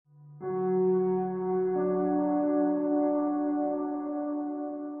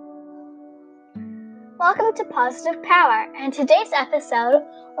Welcome to Positive Power, and today's episode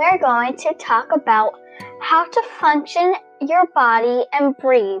we're going to talk about how to function your body and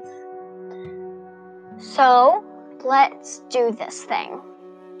breathe. So let's do this thing.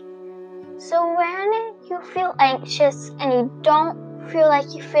 So when you feel anxious and you don't feel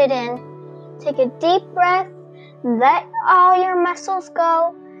like you fit in, take a deep breath, let all your muscles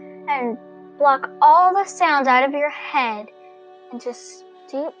go, and block all the sounds out of your head, and just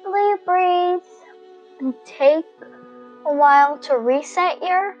deeply breathe. And take a while to reset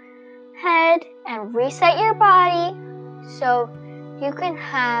your head and reset your body so you can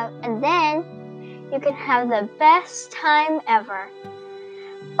have the best time ever.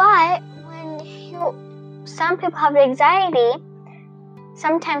 But some people have anxiety,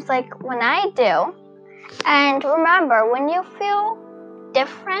 sometimes like when I do, and remember, when you feel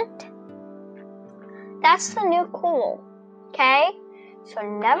different, that's the new cool, okay? So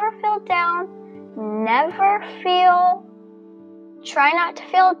never feel down. Try not to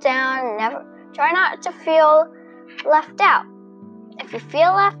feel down, try not to feel left out. If you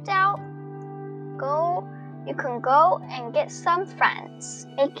feel left out, you can go and get some friends.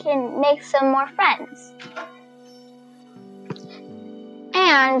 You can make some more friends.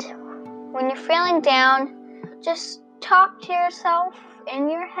 And when you're feeling down, just talk to yourself in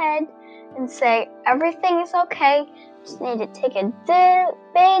your head and say, everything is okay. Just need to take a big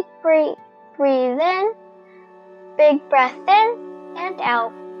breathe in, big breath in and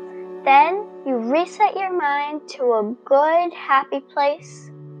out. Then you reset your mind to a good, happy place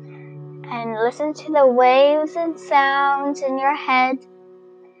and listen to the waves and sounds in your head,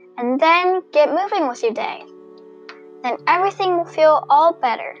 and then get moving with your day. Then everything will feel all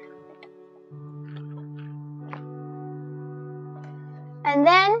better. And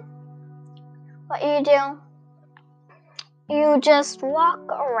then what you do, you just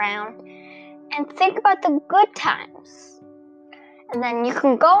walk around and think about the good times. And then you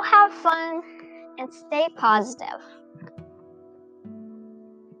can go have fun and stay positive.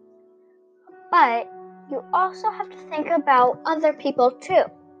 But you also have to think about other people too.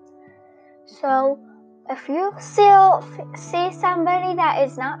 So if you see somebody that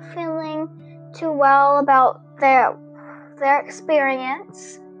is not feeling too well about their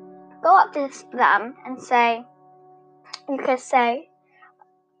experience, go up to them and you could say,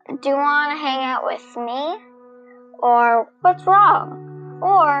 do you want to hang out with me? Or what's wrong?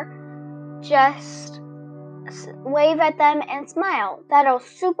 Or just wave at them and smile. That'll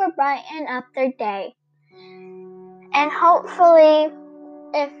super brighten up their day. And hopefully,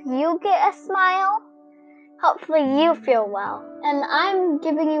 if you get a smile, hopefully you feel well. And I'm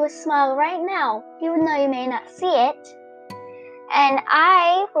giving you a smile right now, even though you may not see it. And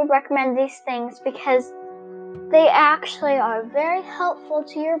I would recommend these things because they actually are very helpful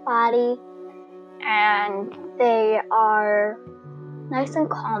to your body, and they are nice and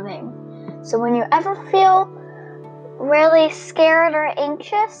calming. So when you ever feel really scared or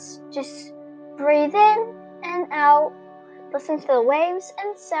anxious, just breathe in and out, listen to the waves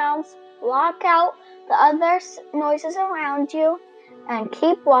and sounds, block out the other noises around you, and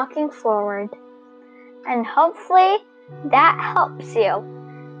keep walking forward. And hopefully that helps you.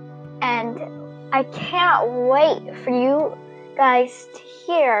 And I can't wait for you guys to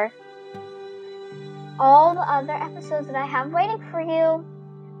hear all the other episodes that I have waiting for you.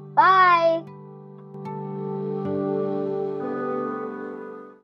 Bye!